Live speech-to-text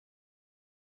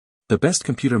The best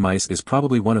computer mice is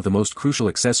probably one of the most crucial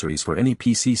accessories for any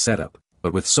PC setup,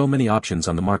 but with so many options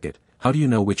on the market, how do you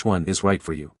know which one is right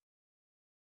for you?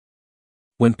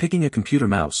 When picking a computer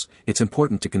mouse, it's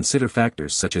important to consider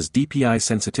factors such as DPI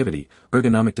sensitivity,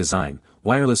 ergonomic design,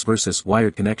 wireless versus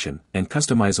wired connection, and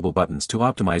customizable buttons to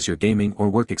optimize your gaming or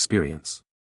work experience.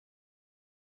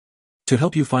 To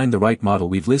help you find the right model,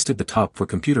 we've listed the top 4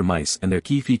 computer mice and their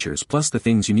key features plus the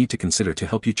things you need to consider to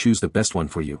help you choose the best one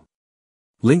for you.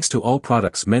 Links to all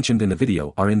products mentioned in the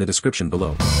video are in the description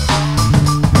below.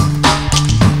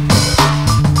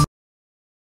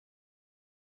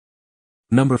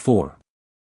 Number 4.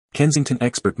 Kensington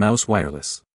Expert Mouse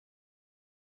Wireless.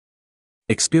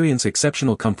 Experience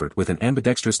exceptional comfort with an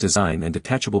ambidextrous design and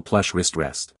detachable plush wrist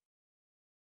rest.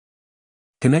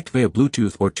 Connect via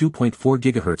Bluetooth or 2.4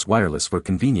 GHz wireless for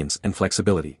convenience and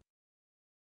flexibility.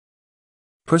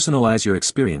 Personalize your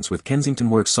experience with Kensington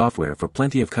Works software for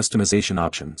plenty of customization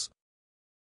options.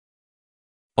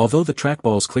 Although the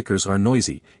Trackball's clickers are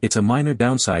noisy, it's a minor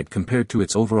downside compared to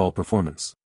its overall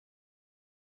performance.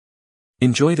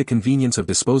 Enjoy the convenience of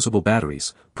disposable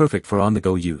batteries, perfect for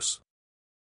on-the-go use.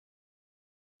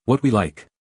 What we like.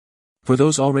 For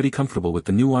those already comfortable with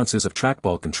the nuances of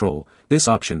trackball control, this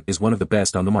option is one of the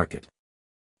best on the market.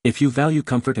 If you value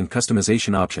comfort and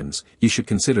customization options, you should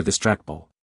consider this trackball.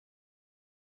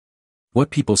 What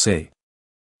people say.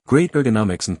 Great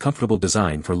ergonomics and comfortable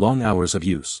design for long hours of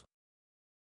use.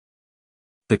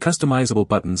 The customizable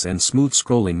buttons and smooth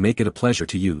scrolling make it a pleasure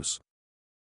to use.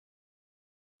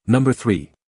 Number 3.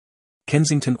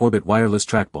 Kensington Orbit Wireless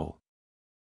Trackball.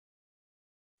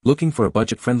 Looking for a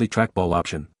budget-friendly trackball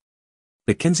option?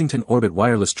 The Kensington Orbit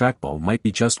Wireless Trackball might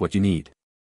be just what you need.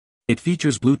 It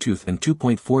features Bluetooth and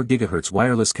 2.4 GHz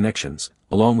wireless connections,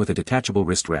 along with a detachable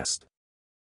wrist rest.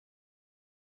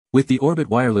 With the Orbit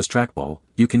Wireless Trackball,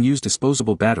 you can use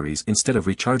disposable batteries instead of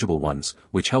rechargeable ones,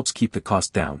 which helps keep the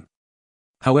cost down.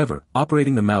 However,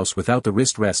 operating the mouse without the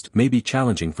wrist rest may be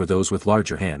challenging for those with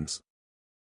larger hands.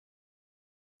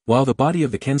 While the body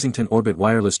of the Kensington Orbit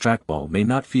Wireless Trackball may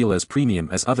not feel as premium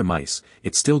as other mice,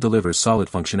 it still delivers solid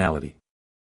functionality.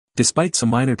 Despite some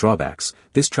minor drawbacks,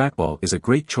 this trackball is a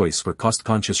great choice for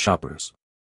cost-conscious shoppers.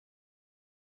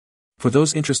 For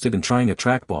those interested in trying a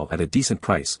trackball at a decent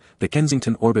price, the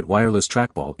Kensington Orbit Wireless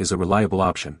Trackball is a reliable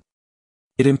option.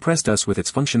 It impressed us with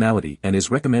its functionality and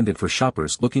is recommended for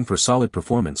shoppers looking for solid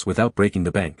performance without breaking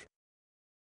the bank.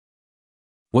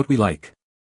 What we like.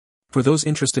 For those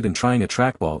interested in trying a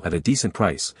trackball at a decent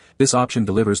price, this option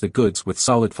delivers the goods with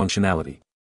solid functionality.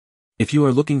 If you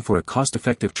are looking for a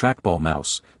cost-effective trackball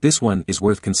mouse, this one is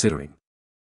worth considering.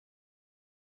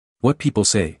 What people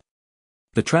say.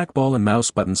 The trackball and mouse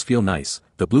buttons feel nice,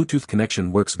 the Bluetooth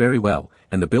connection works very well,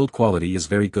 and the build quality is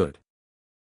very good.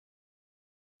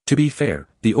 To be fair,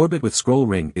 the Orbit with scroll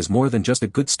ring is more than just a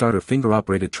good starter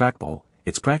finger-operated trackball,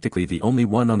 it's practically the only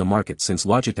one on the market since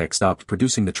Logitech stopped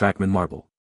producing the Trackman Marble.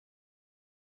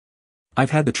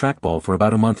 I've had the trackball for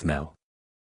about a month now.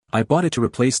 I bought it to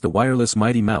replace the wireless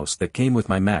Mighty Mouse that came with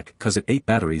my Mac cause it ate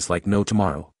batteries like no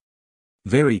tomorrow.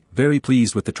 Very, very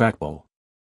pleased with the trackball.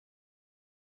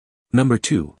 Number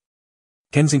 2.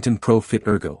 Kensington Pro Fit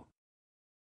ERGO.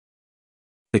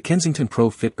 The Kensington Pro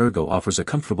Fit ERGO offers a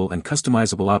comfortable and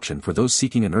customizable option for those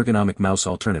seeking an ergonomic mouse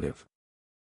alternative.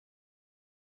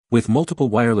 With multiple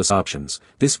wireless options,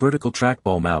 this vertical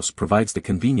trackball mouse provides the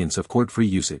convenience of cord-free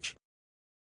usage.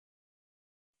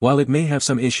 While it may have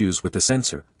some issues with the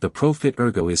sensor, the Pro Fit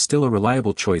ERGO is still a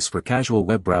reliable choice for casual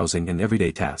web browsing and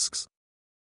everyday tasks.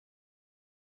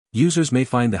 Users may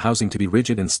find the housing to be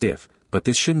rigid and stiff, but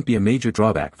this shouldn't be a major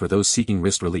drawback for those seeking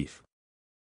wrist relief.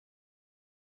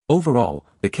 Overall,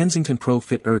 the Kensington Pro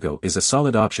Fit ERGO is a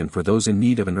solid option for those in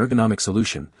need of an ergonomic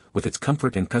solution, with its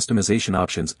comfort and customization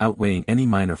options outweighing any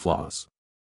minor flaws.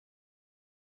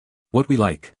 What we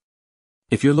like.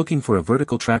 If you're looking for a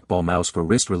vertical trackball mouse for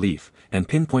wrist relief, and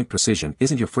pinpoint precision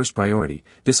isn't your first priority,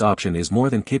 this option is more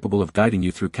than capable of guiding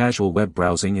you through casual web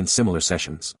browsing and similar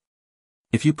sessions.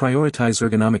 If you prioritize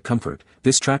ergonomic comfort,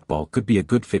 this trackball could be a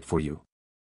good fit for you.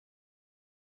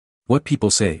 What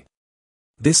people say.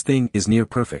 This thing is near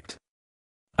perfect.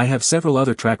 I have several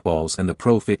other trackballs and the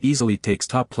Pro Fit easily takes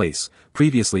top place,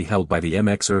 previously held by the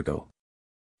MX ERGO.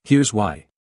 Here's why.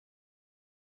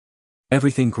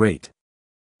 Everything great.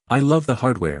 I love the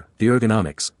hardware, the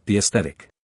ergonomics, the aesthetic.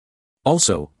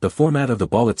 Also, the format of the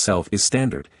ball itself is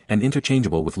standard and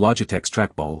interchangeable with Logitech's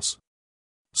trackballs.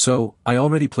 So, I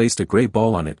already placed a gray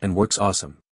ball on it and works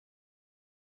awesome.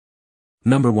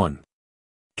 Number 1.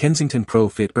 Kensington Pro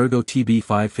Fit ERGO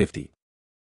TB550.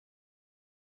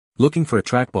 Looking for a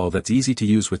trackball that's easy to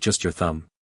use with just your thumb?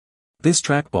 This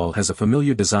trackball has a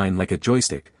familiar design like a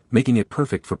joystick, making it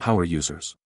perfect for power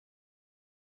users.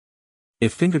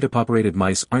 If fingertip-operated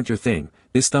mice aren't your thing,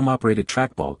 this thumb-operated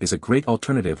trackball is a great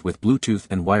alternative with Bluetooth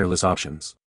and wireless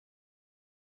options.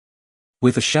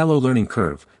 With a shallow learning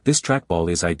curve, this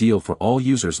trackball is ideal for all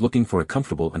users looking for a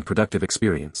comfortable and productive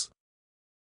experience.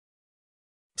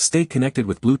 Stay connected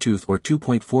with Bluetooth or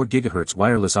 2.4 GHz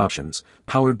wireless options,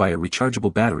 powered by a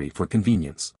rechargeable battery for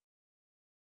convenience.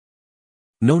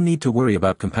 No need to worry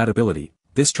about compatibility,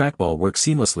 this trackball works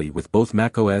seamlessly with both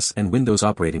macOS and Windows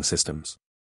operating systems.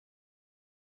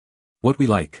 What we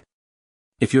like.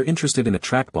 If you're interested in a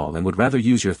trackball and would rather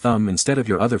use your thumb instead of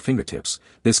your other fingertips,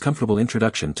 this comfortable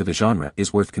introduction to the genre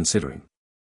is worth considering.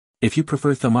 If you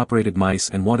prefer thumb-operated mice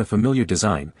and want a familiar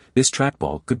design, this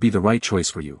trackball could be the right choice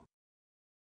for you.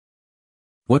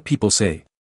 What people say.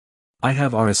 I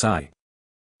have RSI.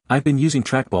 I've been using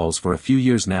trackballs for a few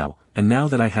years now, and now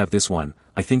that I have this one,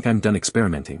 I think I'm done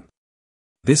experimenting.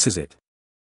 This is it.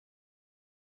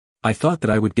 I thought that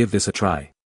I would give this a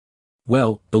try.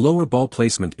 Well, the lower ball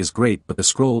placement is great but the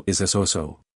scroll is a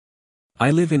so-so.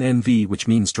 I live in NV, which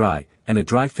means dry, and a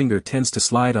dry finger tends to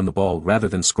slide on the ball rather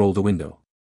than scroll the window.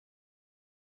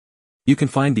 You can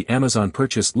find the Amazon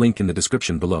purchase link in the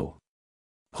description below.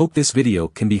 Hope this video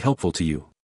can be helpful to you.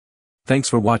 Thanks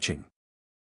for watching.